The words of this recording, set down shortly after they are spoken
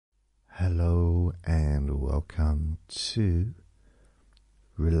Hello and welcome to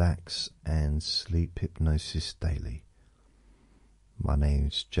Relax and Sleep Hypnosis Daily. My name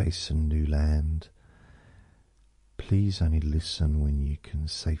is Jason Newland. Please only listen when you can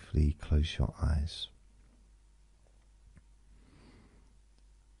safely close your eyes.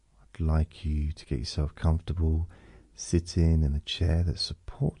 I'd like you to get yourself comfortable, sitting in a chair that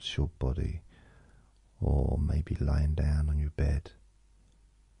supports your body, or maybe lying down on your bed.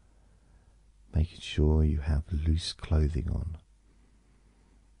 Making sure you have loose clothing on.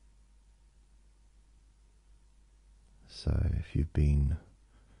 So if you've been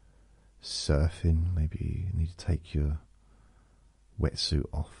surfing, maybe you need to take your wetsuit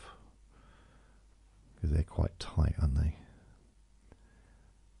off, because they're quite tight, aren't they?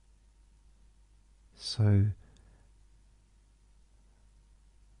 So I'm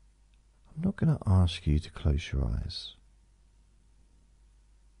not going to ask you to close your eyes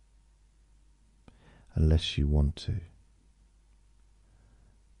unless you want to.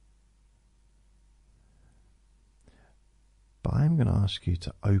 But I'm going to ask you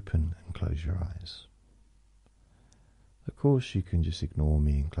to open and close your eyes. Of course, you can just ignore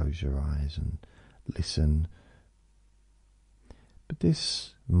me and close your eyes and listen. But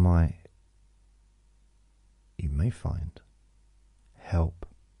this might, you may find, help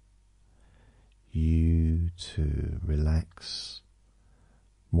you to relax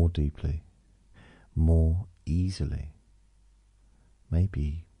more deeply, more easily,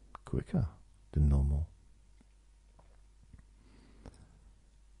 maybe quicker than normal.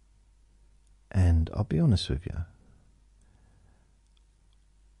 And I'll be honest with you,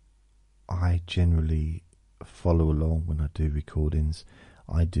 I generally follow along when I do recordings.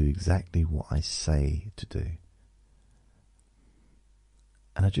 I do exactly what I say to do.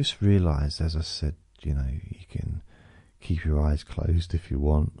 And I just realised, as I said, you can keep your eyes closed if you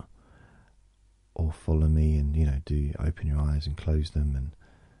want, or follow me and, do open your eyes and close them. And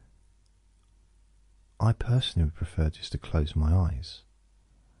I personally would prefer just to close my eyes,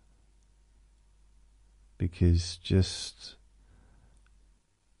 because just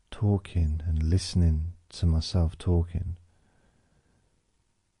talking and listening to myself talking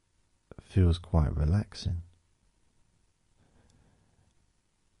feels quite relaxing.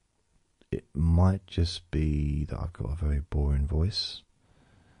 It might just be that I've got a very boring voice.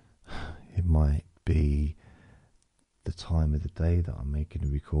 It might be the time of the day that I'm making a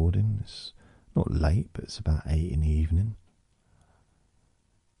recording. It's not late, but it's about 8 in the evening.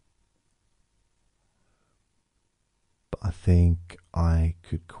 But I think I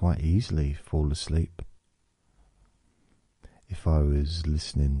could quite easily fall asleep if I was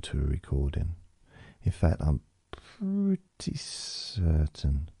listening to a recording. In fact, I'm pretty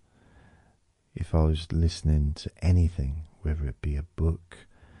certain if I was listening to anything, whether it be a book,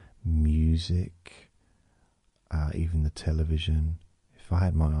 music, even the television, if I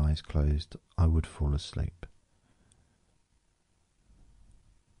had my eyes closed, I would fall asleep.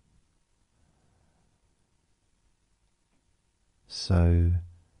 So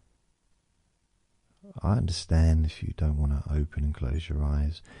I understand if you don't want to open and close your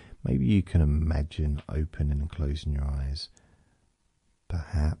eyes. Maybe you can imagine opening and closing your eyes.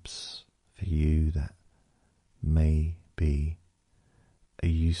 Perhaps for you that may be a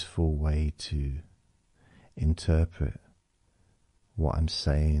useful way to interpret what I'm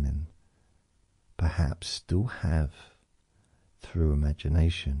saying, and perhaps still have, through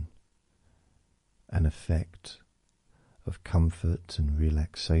imagination, an effect of comfort and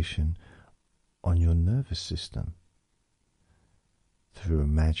relaxation on your nervous system through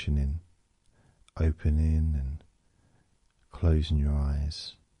imagining opening and closing your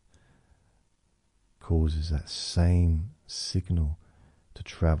eyes causes that same signal to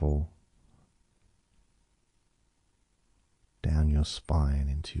travel down your spine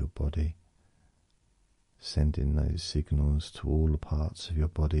into your body, sending those signals to all the parts of your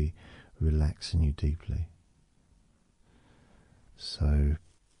body, relaxing you deeply. So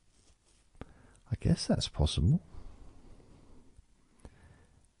I guess that's possible.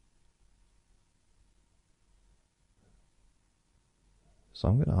 So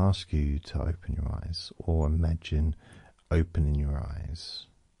I'm going to ask you to open your eyes, or imagine opening your eyes,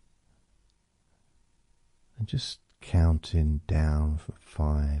 and just counting down from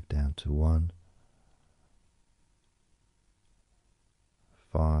 5 down to 1.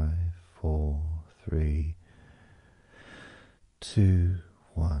 5, 4, 3, 2,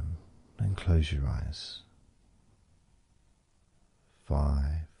 1, and close your eyes. 5,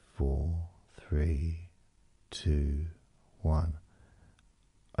 4, 3, 2, 1.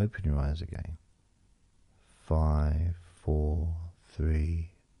 Open your eyes again. 5, 4,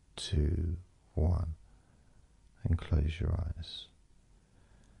 3, 2, 1, and close your eyes.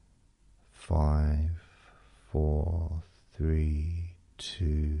 5, 4, 3,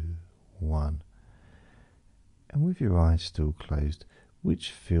 2, 1. And with your eyes still closed,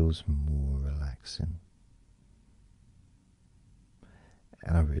 which feels more relaxing?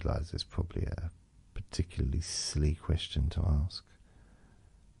 And I realise it's probably a particularly silly question to ask.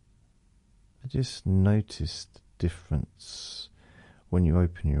 But just notice the difference when you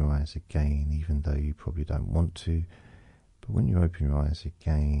open your eyes again, even though you probably don't want to. But when you open your eyes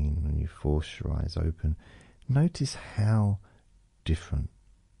again, when you force your eyes open, notice how different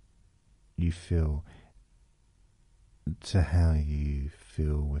you feel to how you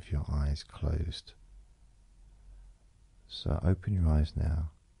feel with your eyes closed. So open your eyes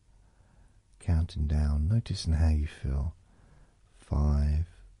now, counting down, noticing how you feel. 5,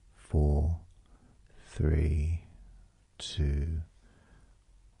 4, 3, 2,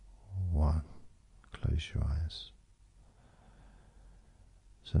 1. Close your eyes.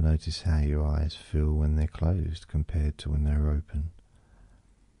 So notice how your eyes feel when they're closed compared to when they're open.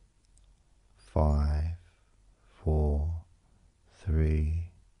 5, 4,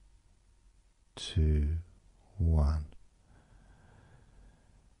 3, 2, 1.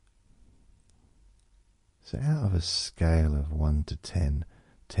 So out of a scale of 1 to 10,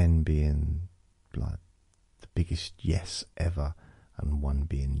 10 being like the biggest yes ever and 1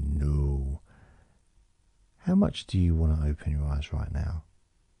 being no, how much do you want to open your eyes right now?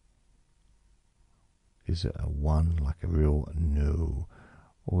 Is it a 1, like a real no?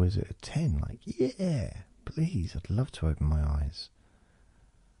 Or is it a 10, like, yeah, please, I'd love to open my eyes?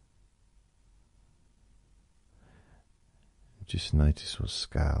 Just notice what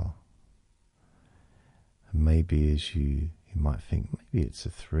scale. And maybe as you might think, maybe it's a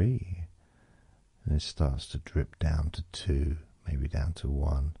 3. And it starts to drip down to 2, maybe down to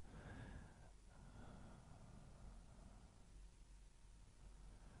 1.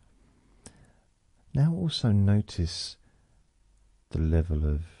 Now also notice the level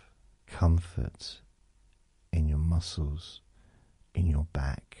of comfort in your muscles, in your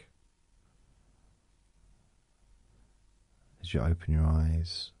back. As you open your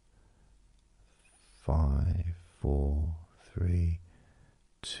eyes, 5, 4, 3,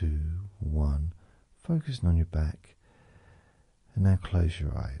 2, 1. Focusing on your back. And now close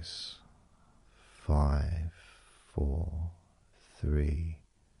your eyes. 5, 4, 3,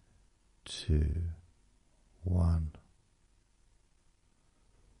 2, 1.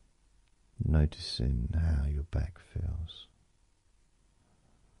 Noticing how your back feels.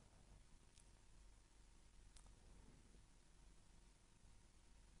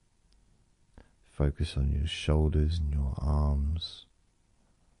 Focus on your shoulders and your arms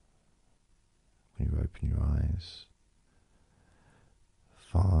when you open your eyes.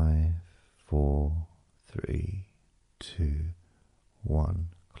 5, 4, 3, 2, 1.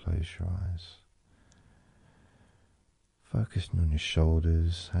 Close your eyes. Focusing on your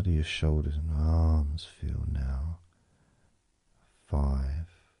shoulders. How do your shoulders and arms feel now? 5,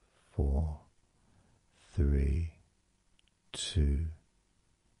 4, 3, 2,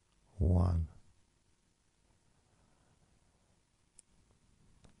 1.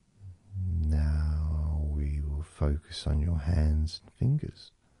 Now we will focus on your hands and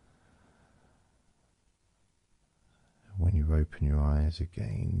fingers. When you open your eyes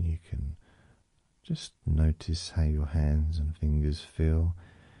again, you can just notice how your hands and fingers feel.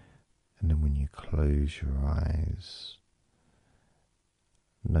 And then when you close your eyes,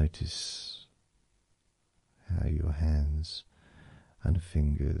 notice how your hands and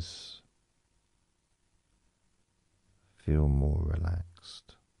fingers feel more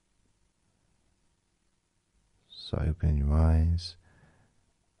relaxed. So open your eyes.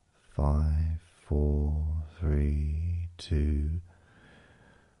 5, 4, 3, 2,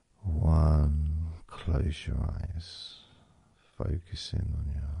 1. Close your eyes. Focusing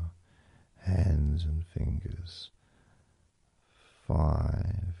on your hands and fingers. 5,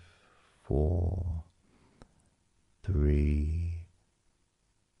 4, 3,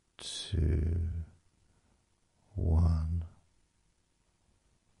 2, 1.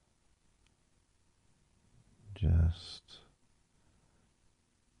 Just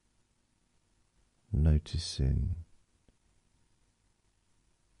noticing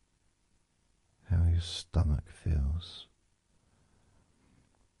how your stomach feels.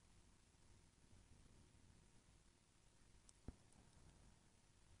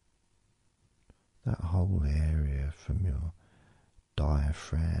 That whole area from your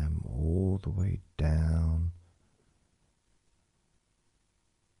diaphragm all the way down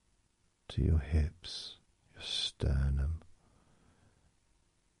to your hips, your sternum,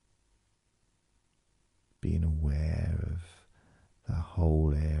 being aware of that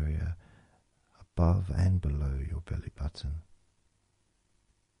whole area above and below your belly button,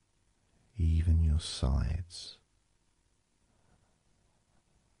 even your sides.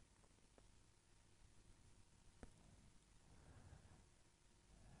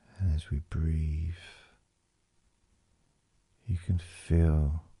 And as we breathe, you can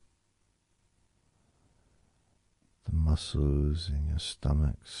feel the muscles in your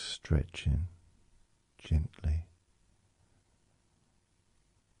stomach stretching gently.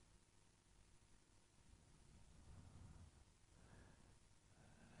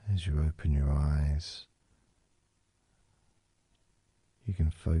 As you open your eyes, you can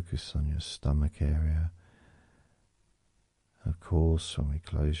focus on your stomach area. Of course, when we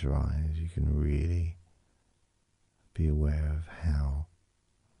close your eyes, you can really be aware of how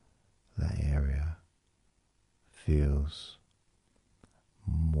that area feels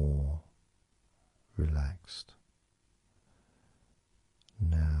more relaxed.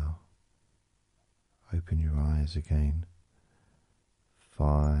 Now, open your eyes again.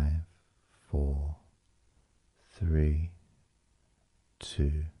 5, 4, 3,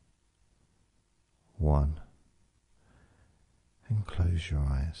 2, 1, and close your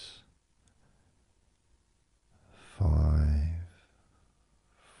eyes. 5,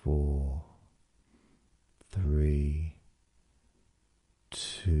 4, 3,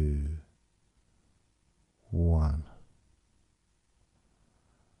 2, 1.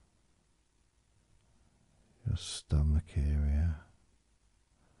 Your stomach area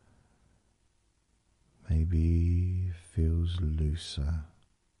maybe feels looser,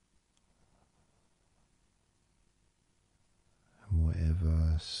 and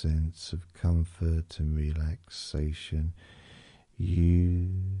whatever sense of comfort and relaxation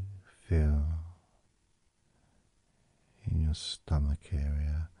you feel in your stomach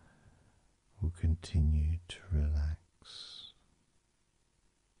area will continue to relax.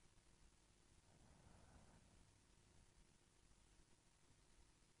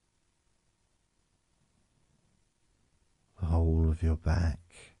 The whole of your back,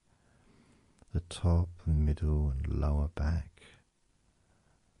 the top and middle and lower back,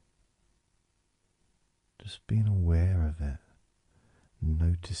 just being aware of it,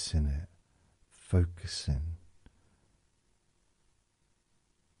 noticing it, focusing.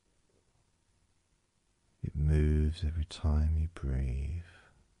 It moves every time you breathe,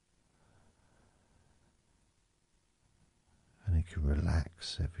 and it can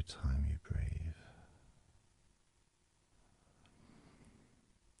relax every time you breathe.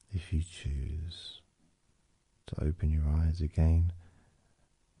 If you choose to open your eyes again,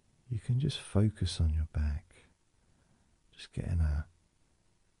 you can just focus on your back, just getting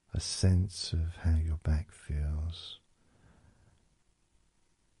a sense of how your back feels,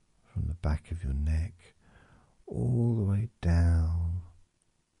 from the back of your neck all the way down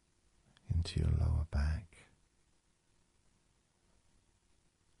into your lower back.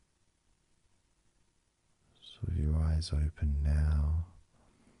 So with your eyes open now,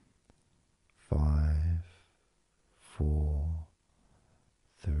 5, 4,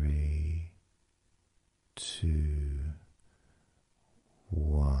 3, 2,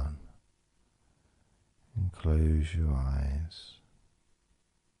 1, and close your eyes.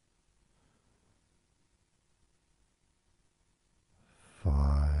 5,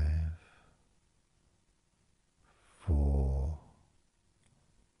 4,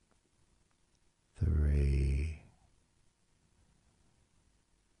 3,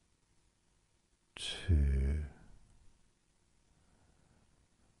 2,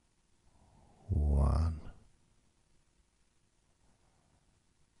 1.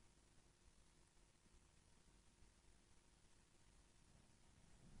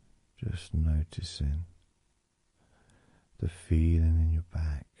 Just noticing the feeling in your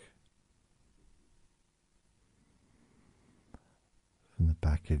back, from the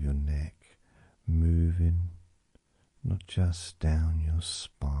back of your neck, moving not just down your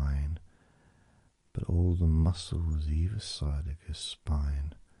spine, but all the muscles either side of your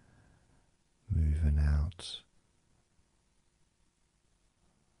spine, moving out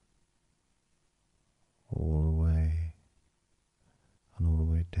all the way and all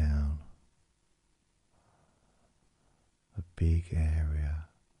the way down. A big area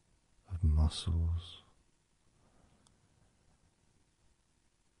of muscles.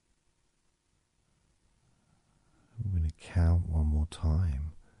 I'm going to count one more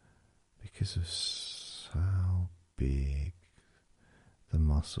time because of how big the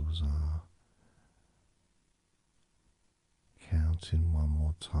muscles are. Counting one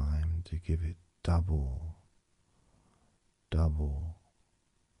more time to give it double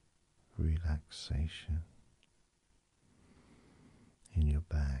relaxation in your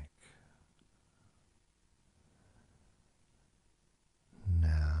back.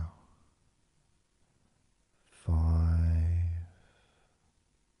 Now, 5,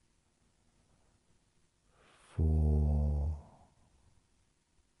 4,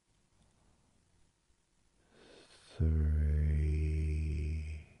 3,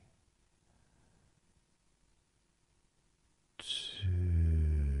 2,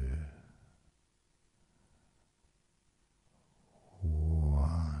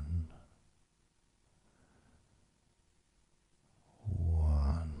 1.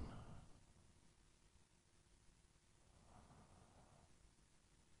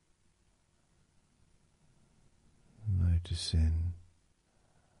 Noticing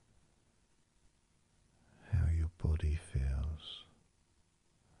how your body feels.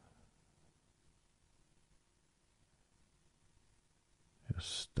 Your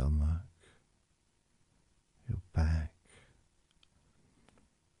stomach, your back,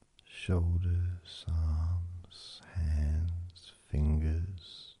 shoulders, arms, hands,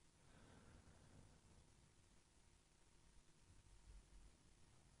 fingers.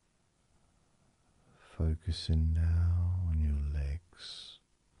 Focusing now on your legs,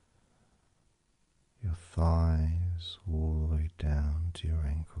 your thighs all the way down to your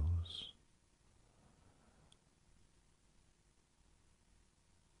ankles.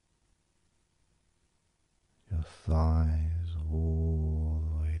 Your thighs all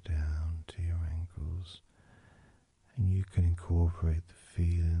the way down to your ankles, and you can incorporate the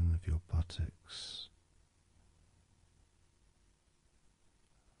feeling of your buttocks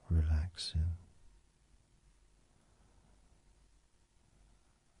relaxing.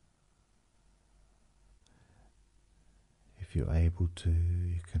 If you're able to,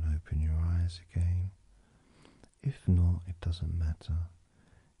 you can open your eyes again. If not, it doesn't matter.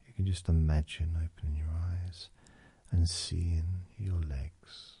 You can just imagine opening your eyes and seeing your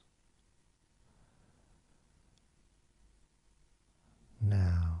legs.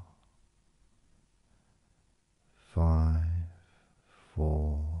 Now, 5,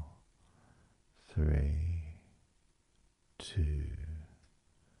 4, 3, 2,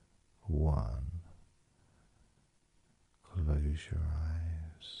 1. Close your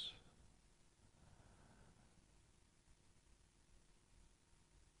eyes.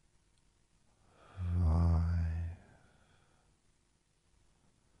 5,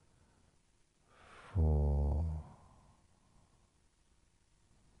 4,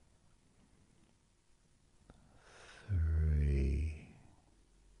 3,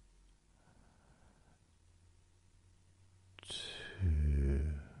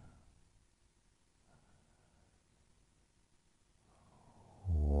 2,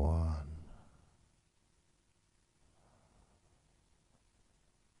 1.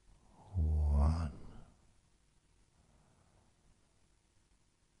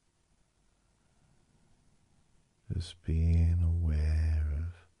 Just being aware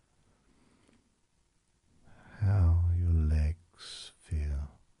of how your legs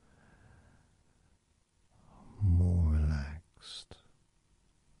feel more relaxed.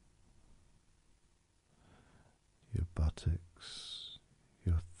 Your buttocks,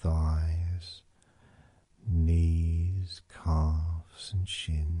 your thighs, knees, calves and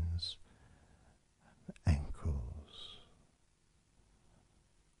shins, and ankles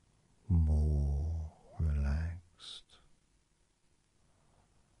more relaxed.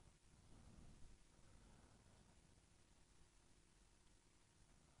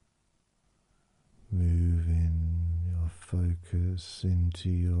 Moving your focus into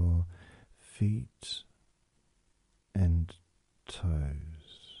your feet and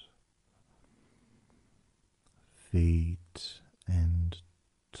toes. Feet and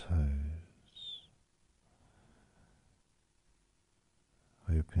toes.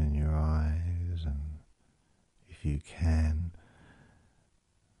 Opening your eyes, and if you can,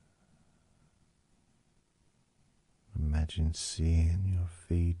 imagine seeing your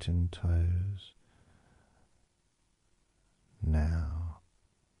feet and toes. Now,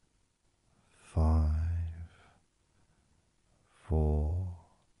 5, 4,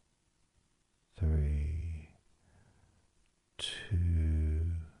 3,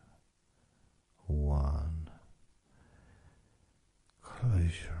 2, 1.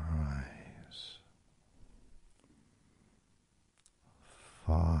 Close your eyes.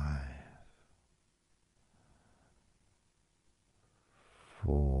 5,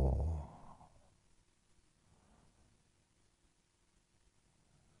 4,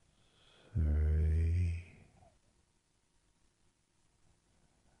 3,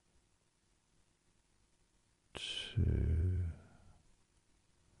 2,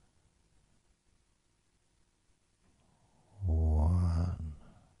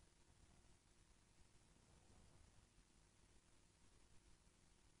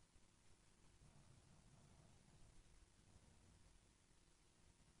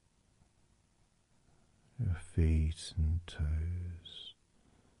 your feet and toes,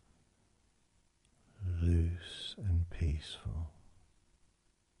 loose and peaceful.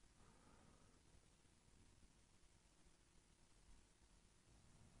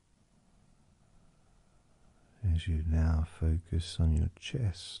 As you now focus on your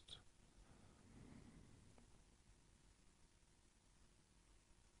chest,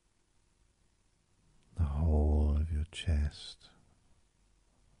 the whole of your chest.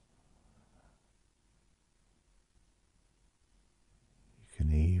 You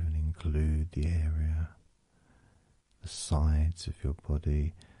can even include the area, the sides of your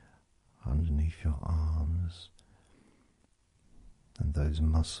body, underneath your arms, and those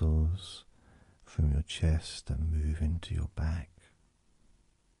muscles from your chest that move into your back.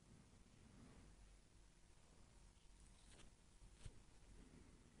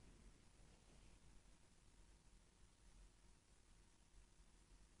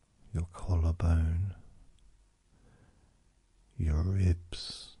 Your collarbone, your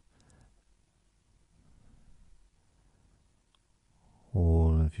ribs,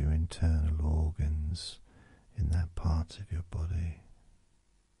 all of your internal organs in that part of your body,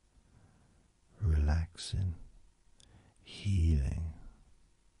 relaxing, healing.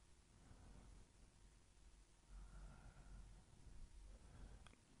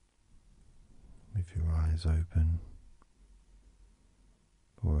 With your eyes open,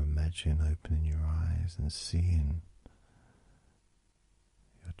 or imagine opening your eyes and seeing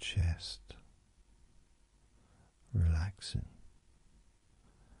your chest relaxing.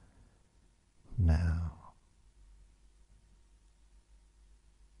 Now,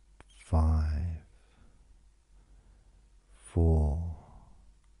 5, 4,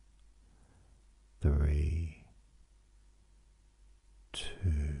 3, 2,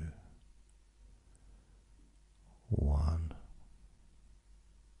 1.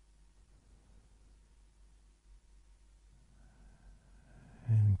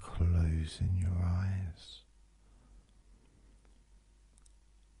 And closing your eyes.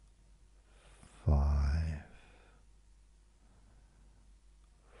 5,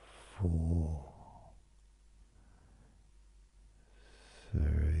 4,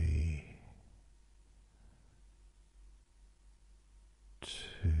 3, 2,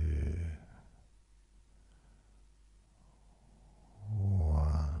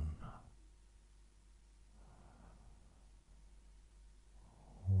 1.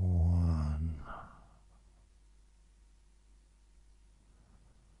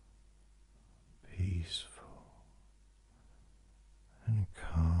 Peaceful and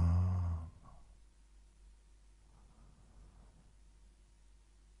calm.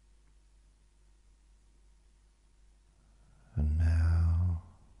 And now,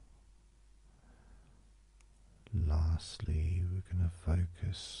 lastly, we're going to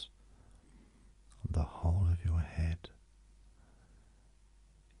focus on the whole of your head,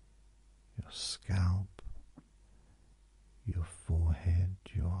 your scalp, your forehead,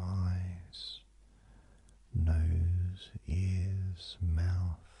 your eyes, nose, ears,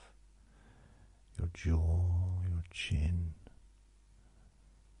 mouth, your jaw, your chin,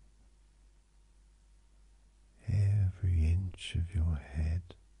 every inch of your head,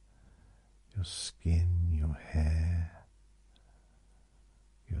 your skin, your hair,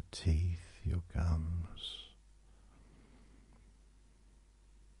 your teeth, your gums.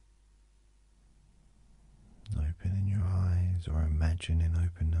 Opening your eyes or imagining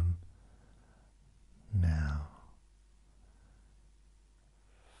open them now.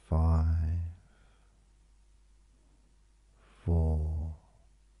 5, 4,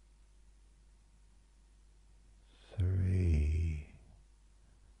 3,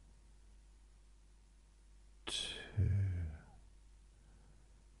 2,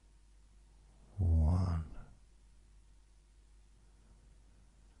 1.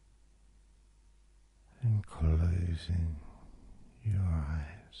 And closing your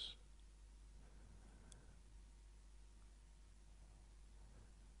eyes.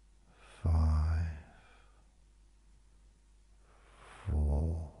 5,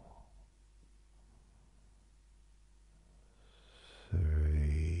 4,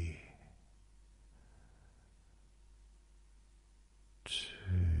 3, 2,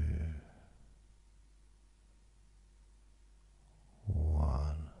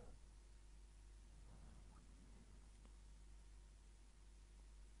 1.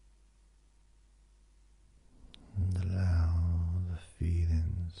 And allow the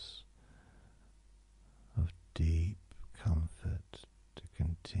feelings of deep comfort to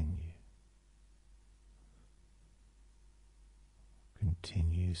continue.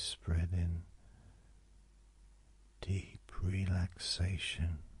 Continue spreading deep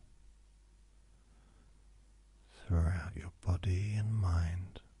relaxation throughout your body and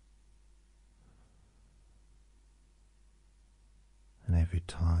mind. And every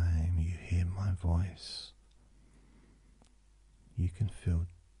time you hear my voice, you can feel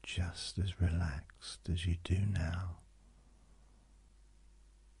just as relaxed as you do now.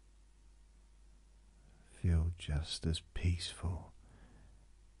 Feel just as peaceful